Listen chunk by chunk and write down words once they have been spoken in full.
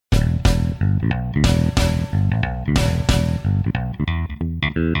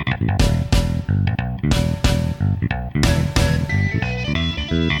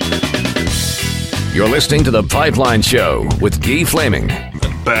listening to The Pipeline Show with Guy Flaming.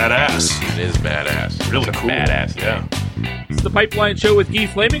 Badass. It is badass. Really cool. Badass, yeah. It's the Pipeline Show with Guy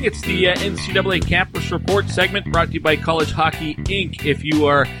Flaming. It's the NCAA Campus Report segment brought to you by College Hockey Inc. If you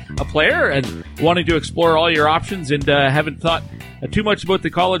are a player and wanting to explore all your options and haven't thought too much about the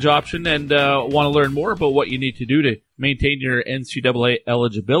college option and want to learn more about what you need to do to maintain your NCAA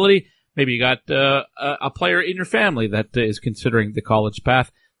eligibility, maybe you got a player in your family that is considering the college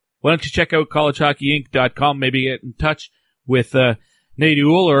path, why don't you check out collegehockeyinc.com, maybe get in touch with Nate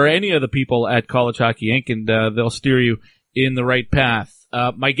Ewell or any of the people at College Hockey Inc., and they'll steer you in the right path.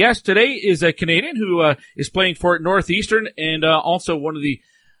 My guest today is a Canadian who is playing for Northeastern and also one of the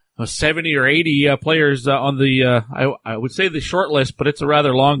 70 or 80 players on the, I would say the short list, but it's a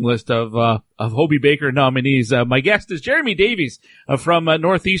rather long list of Hobey Baker nominees. My guest is Jeremy Davies from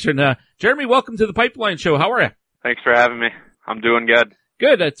Northeastern. Jeremy, welcome to the Pipeline Show. How are you? Thanks for having me. I'm doing good.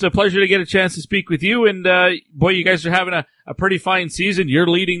 Good. It's a pleasure to get a chance to speak with you. And, boy, you guys are having a pretty fine season. You're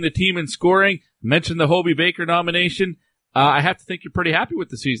leading the team in scoring. Mentioned the Hobey Baker nomination. I have to think you're pretty happy with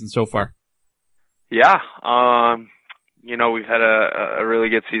the season so far. Yeah. We've had a really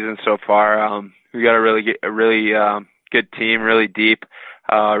good season so far. We got a really good team, really deep,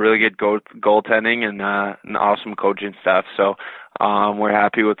 really good goaltending and an awesome coaching staff. So, we're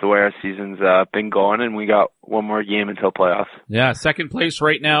happy with the way our season's been going, and we got one more game until playoffs. Yeah, second place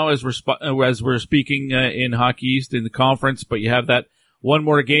right now as we're speaking in Hockey East in the conference, but you have that one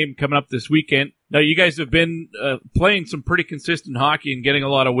more game coming up this weekend. Now, you guys have been playing some pretty consistent hockey and getting a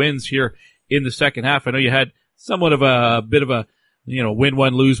lot of wins here in the second half. I know you had somewhat of a bit of a, win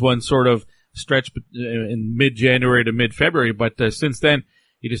one, lose one sort of stretch in mid-January to mid-February, but since then,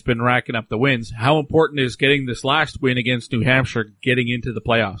 you've just been racking up the wins. How important is getting this last win against New Hampshire getting into the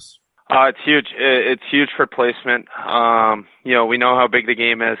playoffs? It's huge. It's huge for placement. We know how big the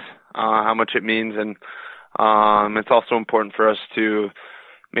game is, how much it means, and it's also important for us to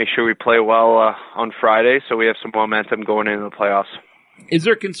make sure we play well on Friday so we have some momentum going into the playoffs. Is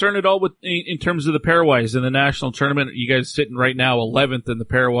there concern at all in terms of the pairwise in the national tournament? You guys sitting right now 11th in the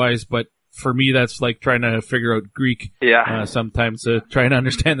pairwise, but for me, that's like trying to figure out Greek. Yeah. Sometimes trying to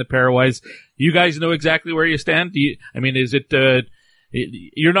understand the pairwise. You guys know exactly where you stand? Is it,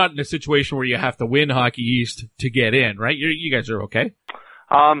 you're not in a situation where you have to win Hockey East to get in, right? You guys are okay?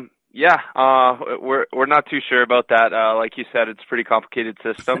 Yeah. We're not too sure about that. Like you said, it's a pretty complicated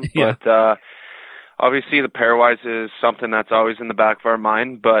system, yeah. But, obviously the pairwise is something that's always in the back of our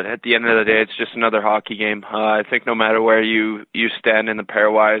mind, but at the end of the day, it's just another hockey game. I think no matter where you stand in the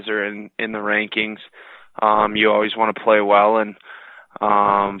pairwise or in the rankings, you always want to play well, and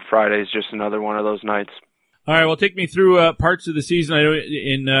Friday is just another one of those nights. All right, well, take me through parts of the season. I know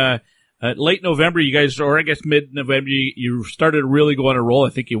in late November, you guys, or I guess mid-November, you started really going a roll.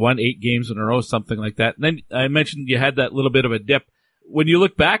 I think you won 8 games in a row, something like that. And then I mentioned you had that little bit of a dip. When you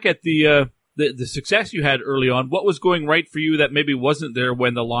look back at the success you had early on, what was going right for you that maybe wasn't there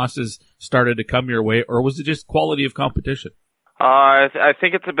when the losses started to come your way, or was it just quality of competition? I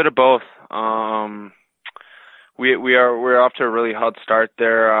think it's a bit of both. We're off to a really hot start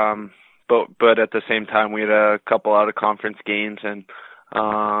there, but at the same time we had a couple out of conference games, and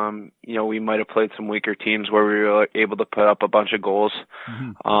we might have played some weaker teams where we were able to put up a bunch of goals.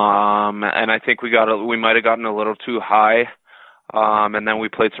 Mm-hmm. And I think we might have gotten a little too high. And then we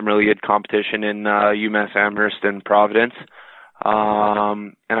played some really good competition in UMass Amherst and Providence.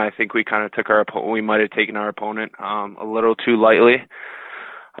 And I think we kind of we might have taken our opponent a little too lightly.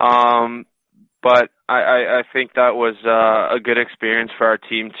 But I think that was a good experience for our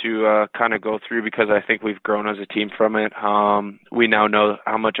team to kind of go through, because I think we've grown as a team from it. We now know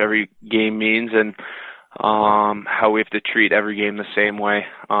how much every game means and how we have to treat every game the same way.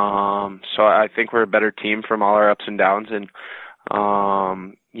 So I think we're a better team from all our ups and downs, and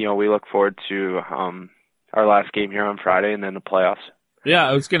we look forward to our last game here on Friday and then the playoffs. Yeah,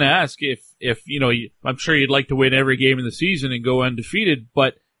 I was going to ask if I'm sure you'd like to win every game in the season and go undefeated,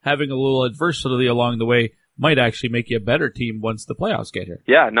 but having a little adversity along the way might actually make you a better team once the playoffs get here.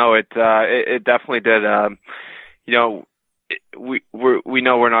 Yeah, no, it definitely did. We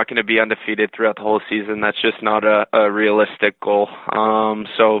know we're not going to be undefeated throughout the whole season. That's just not a realistic goal.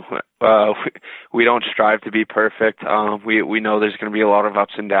 So we don't strive to be perfect. We know there's going to be a lot of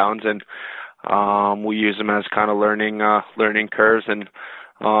ups and downs, and we use them as kind of learning curves and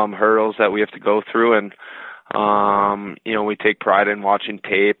hurdles that we have to go through. And we take pride in watching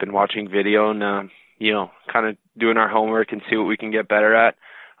tape and watching video and kind of doing our homework and see what we can get better at.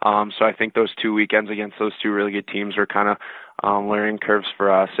 So I think those 2 weekends against those two really good teams were kind of learning curves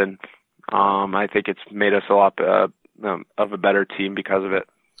for us, and I think it's made us a lot of a better team because of it.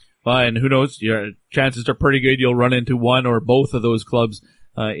 And who knows, your chances are pretty good you'll run into one or both of those clubs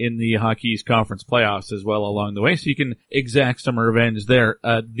in the Hockey East Conference playoffs as well along the way, so you can exact some revenge there.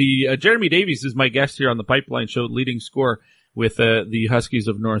 Jeremy Davies is my guest here on the Pipeline Show, leading scorer with the Huskies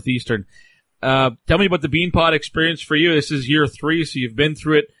of Northeastern. Tell me about the Beanpot experience for you. This is year 3, so you've been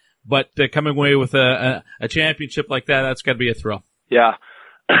through it, but coming away with a championship like that's got to be a thrill. Yeah.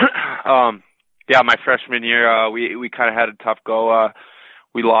 My freshman year, we kind of had a tough go.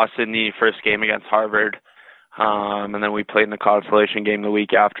 We lost in the first game against Harvard. And then we played in the consolation game the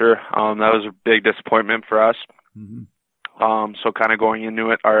week after. That was a big disappointment for us. Mm-hmm. So kind of going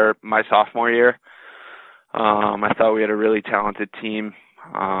into it, my sophomore year, I thought we had a really talented team.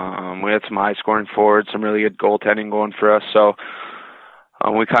 We had some high-scoring forwards, some really good goaltending going for us. So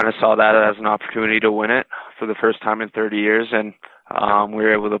we kind of saw that as an opportunity to win it for the first time in 30 years, and we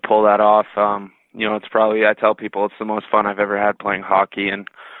were able to pull that off. It's probably, I tell people, it's the most fun I've ever had playing hockey, and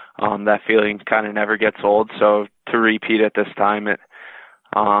that feeling kind of never gets old. So to repeat it this time, it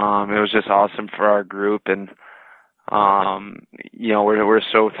was just awesome for our group, and we're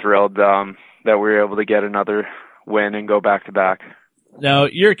so thrilled that we were able to get another win and go back to back. Now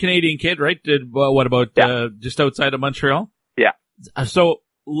you're a Canadian kid, right? What about just outside of Montreal? Yeah. So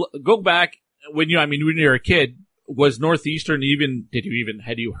go back when you're a kid. Was Northeastern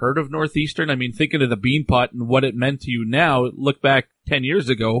had you heard of Northeastern? I mean, thinking of the Beanpot and what it meant to you now, look back 10 years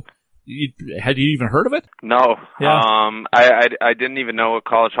ago, had you even heard of it? No. Yeah. I didn't even know what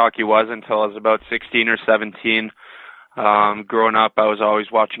college hockey was until I was about 16 or 17. Growing up, I was always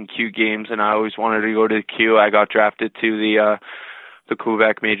watching Q games, and I always wanted to go to the Q. I got drafted to the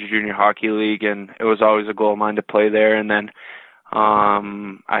Quebec Major Junior Hockey League, and it was always a goal of mine to play there. And then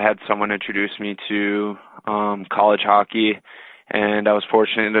I had someone introduce me to college hockey, and I was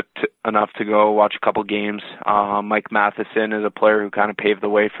fortunate enough to go watch a couple games. Mike Matheson is a player who kind of paved the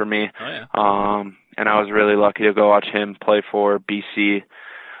way for me. Oh, yeah. And I was really lucky to go watch him play for BC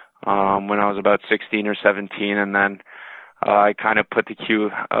when I was about 16 or 17, and then I kind of put the Q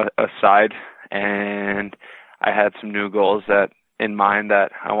aside, and I had some new goals in mind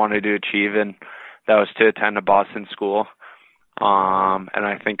that I wanted to achieve, and that was to attend a Boston school. And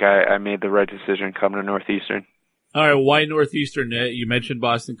I think I made the right decision coming to Northeastern. All right, why Northeastern? You mentioned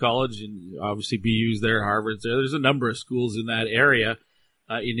Boston College, and obviously BU's there, Harvard's there. There's a number of schools in that area,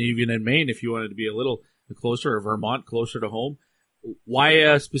 even in Maine, if you wanted to be a little closer, or Vermont, closer to home.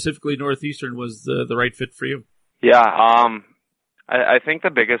 Why specifically Northeastern was the right fit for you? Yeah, I think the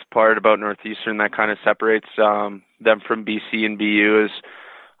biggest part about Northeastern that kind of separates them from BC and BU is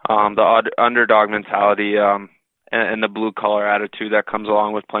the underdog mentality and the blue-collar attitude that comes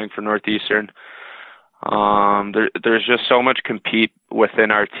along with playing for Northeastern. There's just so much compete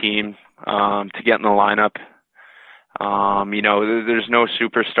within our team to get in the lineup. There's no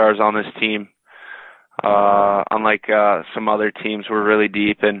superstars on this team. Unlike some other teams, we're really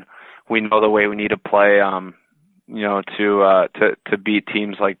deep, and we know the way we need to play, to beat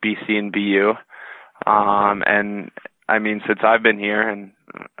teams like BC and BU. And I mean, since I've been here, and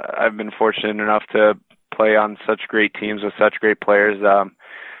I've been fortunate enough to play on such great teams with such great players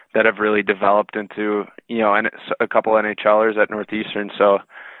that have really developed into, a couple NHLers at Northeastern. So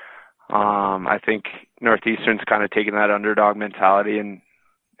I think Northeastern's kind of taken that underdog mentality and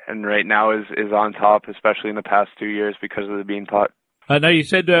right now is on top, especially in the past 2 years because of the Beanpot. Now, you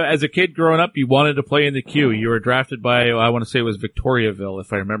said as a kid growing up, you wanted to play in the Q. You were drafted by, I want to say it was Victoriaville,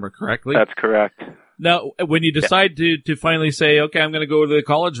 if I remember correctly. That's correct. Now, when you decide to finally say, okay, I'm going to go to the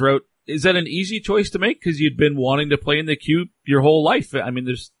college route, is that an easy choice to make because you'd been wanting to play in the Q your whole life? I mean,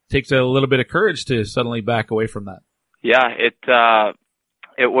 this takes a little bit of courage to suddenly back away from that. Yeah,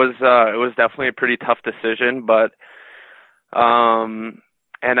 it was definitely a pretty tough decision, but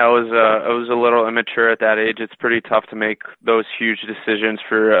and I was a little immature at that age. It's pretty tough to make those huge decisions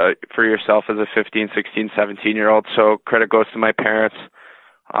for yourself as a 15, 16, 17-year-old. So credit goes to my parents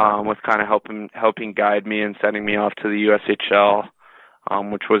with kind of helping guide me and sending me off to the USHL,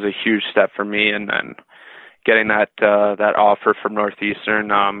 which was a huge step for me. And then getting that offer from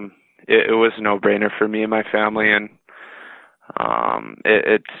Northeastern, it was a no-brainer for me and my family, and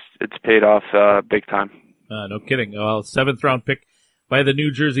it's paid off big time. No kidding. Well, 7th-round pick by the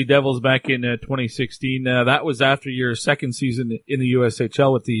New Jersey Devils back in 2016. That was after your second season in the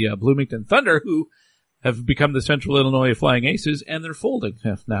USHL with the Bloomington Thunder, who have become the Central Illinois Flying Aces, and they're folding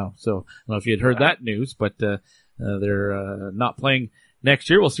now. So I don't know if you had heard that news, but they're not playing next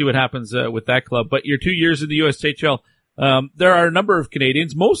year. We'll see what happens with that club. But your 2 years in the USHL, there are a number of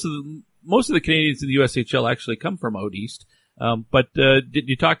Canadians. Most of the Canadians in the USHL actually come from out east. But did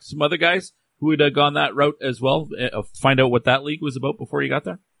you talk to some other guys who had gone that route as well, find out what that league was about before you got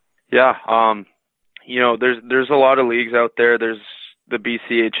there? Yeah, there's a lot of leagues out there. There's the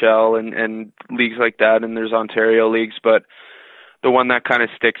BCHL and leagues like that, and there's Ontario leagues, but the one that kind of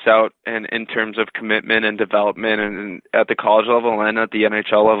sticks out in terms of commitment and development and at the college level and at the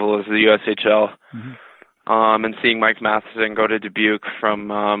NHL level is the USHL. Mm-hmm. And seeing Mike Matheson go to Dubuque from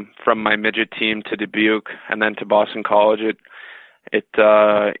my midget team to Dubuque and then to Boston College, it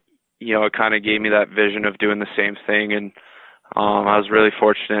kind of gave me that vision of doing the same thing. And I was really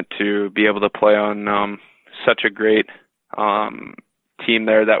fortunate to be able to play on such a great team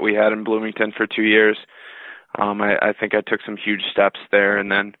there that we had in Bloomington for 2 years. I think I took some huge steps there,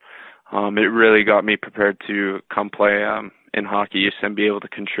 and then it really got me prepared to come play in hockey and be able to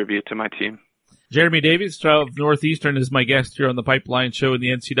contribute to my team. Jeremy Davies of Northeastern is my guest here on the Pipeline Show in the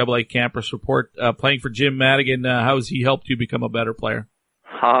NCAA Campus Report. Playing for Jim Madigan, how has he helped you become a better player?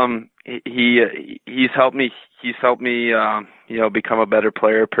 He's helped me. He's helped me, become a better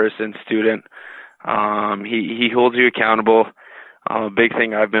player, person, student. He holds you accountable. A big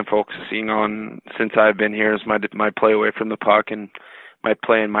thing I've been focusing on since I've been here is my play away from the puck and my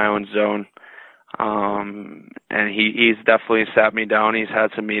play in my own zone. And he's definitely sat me down. He's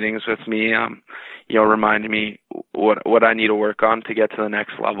had some meetings with me, reminding me what I need to work on to get to the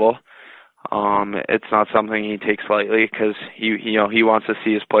next level. It's not something he takes lightly because he wants to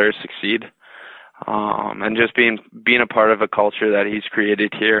see his players succeed. And just being a part of a culture that he's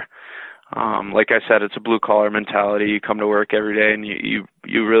created here. Like I said, it's a blue collar mentality. You come to work every day and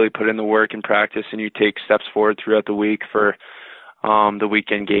you really put in the work and practice, and you take steps forward throughout the week for the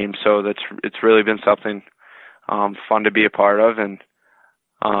weekend game. So it's really been something fun to be a part of, and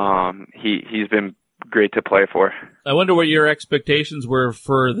he's been great to play for. I wonder what your expectations were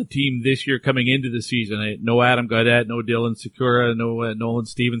for the team this year coming into the season. No Adam Gaudette, no Dylan Sakura, no Nolan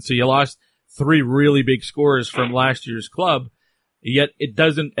Stevens. So you lost 3 really big scorers from last year's club. Yet it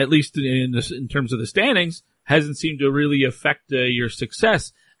doesn't, at least in terms of the standings, hasn't seemed to really affect your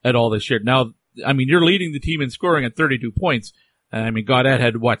success at all this year. Now, I mean, you're leading the team in scoring at 32 points. I mean, Gaudette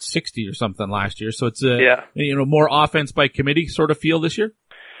had 60 or something last year. So it's more offense by committee sort of feel this year.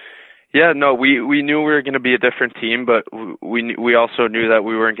 Yeah, no, we knew we were going to be a different team, but we also knew that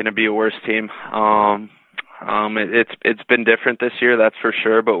we weren't going to be a worse team. It's been different this year, that's for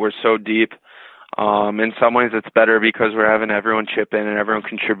sure, but we're so deep. In some ways it's better because we're having everyone chip in and everyone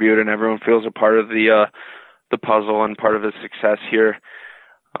contribute and everyone feels a part of the puzzle and part of the success here.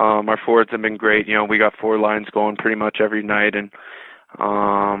 Our forwards have been great. We got 4 lines going pretty much every night, and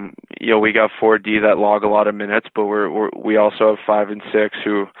we got 4D that log a lot of minutes, but we also have 5 and 6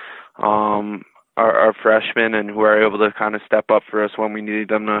 who are freshmen and who are able to kind of step up for us when we need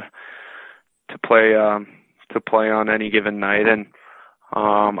them to play on any given night. And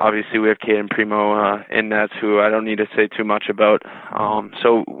obviously we have Caden Primo in nets, who I don't need to say too much about.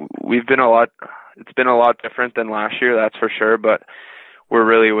 So it's been a lot different than last year, that's for sure, but we're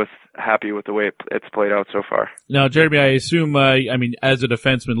really happy with the way it's played out so far. Now, Jeremy, I assume, as a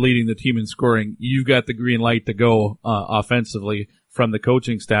defenseman leading the team in scoring, you've got the green light to go offensively from the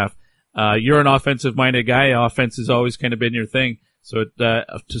coaching staff. You're an offensive-minded guy. Offense has always kind of been your thing, so it,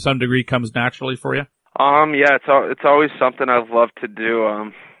 to some degree, comes naturally for you? Yeah, it's always something I've loved to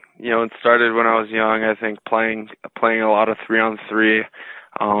do. It started when I was young, I think, playing a lot of 3-on-3.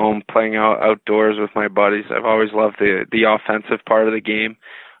 Playing outdoors with my buddies. I've always loved the offensive part of the game.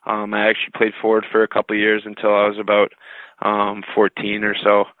 I actually played forward for a couple of years until I was about 14 or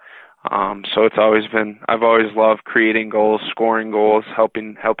so. So I've always loved creating goals, scoring goals,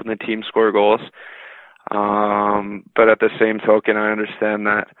 helping the team score goals. But at the same token, I understand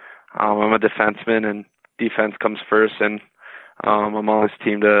that I'm a defenseman and defense comes first, and I'm on this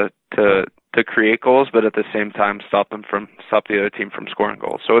team to create goals, but at the same time stop the other team from scoring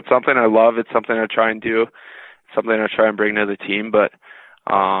goals. So it's something I love. It's something I try and do. It's something I try and bring to the team. But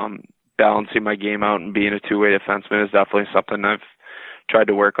balancing my game out and being a two-way defenseman is definitely something I've tried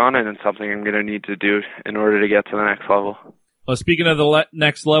to work on, and it's something I'm going to need to do in order to get to the next level. Well, speaking of the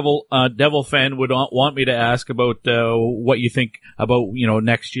next level, Devil fan would want me to ask about what you think about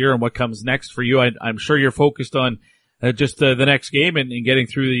next year and what comes next for you. I'm sure you're focused on just the next game and getting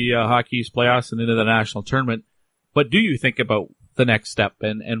through the Hockey East playoffs and into the national tournament. But do you think about the next step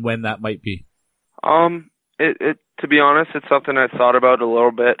and when that might be? To be honest, it's something I thought about a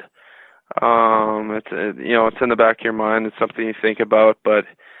little bit. It's in the back of your mind. It's something you think about, but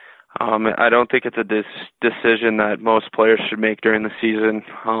I don't think it's a decision that most players should make during the season.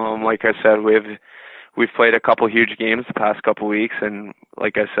 Like I said, we've played a couple huge games the past couple weeks, and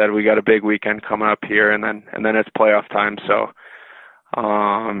like I said, we got a big weekend coming up here, and then it's playoff time. So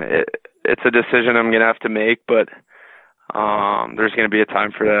it's a decision I'm gonna have to make, but there's going to be a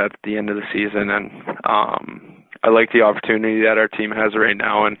time for that at the end of the season. And I like the opportunity that our team has right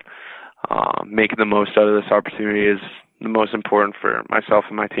now, and making the most out of this opportunity is the most important for myself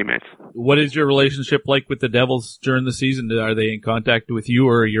and my teammates. What is your relationship like with the Devils during the season? Are they in contact with you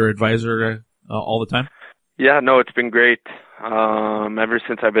or your advisor all the time? Yeah, no, it's been great. Ever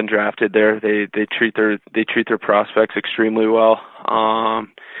since I've been drafted there, they treat their prospects extremely well.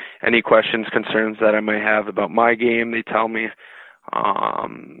 Any questions, concerns that I might have about my game, they tell me.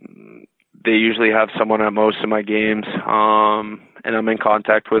 They usually have someone at most of my games, and I'm in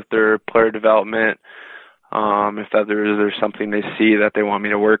contact with their player development. If there's something they see that they want me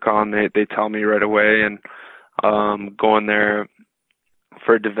to work on, they tell me right away. And going there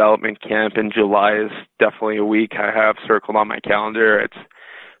for a development camp in July is definitely a week I have circled on my calendar. It's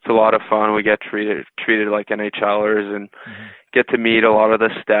a lot of fun. We get treated like NHLers and get to meet a lot of the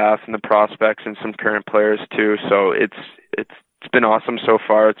staff and the prospects and some current players too. So it's been awesome so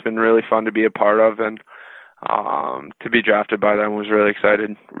far. It's been really fun to be a part of, and to be drafted by them was really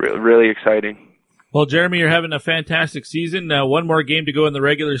exciting. Well, Jeremy, you're having a fantastic season. One more game to go in the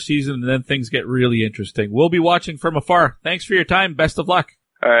regular season, and then things get really interesting. We'll be watching from afar. Thanks for your time. Best of luck.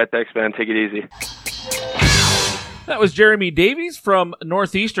 All right, thanks, man. Take it easy. That was Jeremy Davies from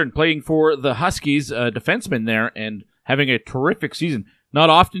Northeastern, playing for the Huskies, a defenseman there, and having a terrific season. Not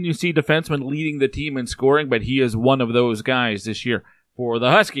often you see defensemen leading the team in scoring, but he is one of those guys this year for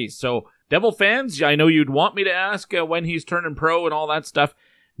the Huskies. So, Devil fans, I know you'd want me to ask when he's turning pro and all that stuff.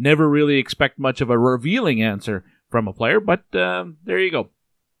 Never really expect much of a revealing answer from a player, but there you go.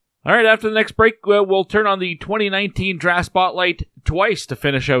 All right, after the next break, we'll turn on the 2019 Draft Spotlight twice to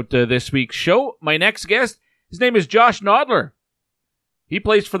finish out this week's show. My next guest, his name is Josh Nodler. He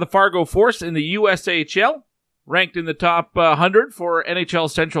plays for the Fargo Force in the USHL, ranked in the top 100 for NHL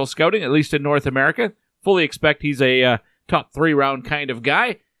Central Scouting, at least in North America. Fully expect he's a top 3-round kind of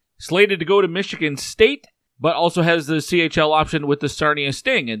guy. Slated to go to Michigan State, but also has the CHL option with the Sarnia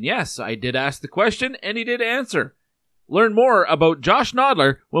Sting. And yes, I did ask the question, and he did answer. Learn more about Josh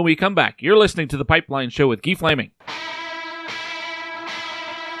Nodler when we come back. You're listening to The Pipeline Show with Guy Flaming.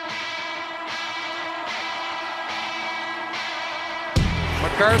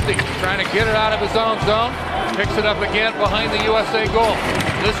 McCarthy trying to get it out of his own zone. Picks it up again behind the USA goal.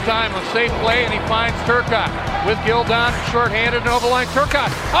 This time a safe play, and he finds Turcotte with Gildon, short-handed over the line.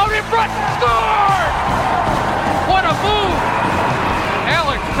 Turcotte out in front, scored! What a move!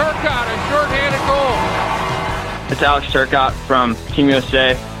 Alex Turcotte, a short-handed goal. It's Alex Turcotte from Team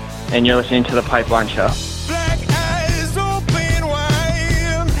USA, and you're listening to The Pipeline Show.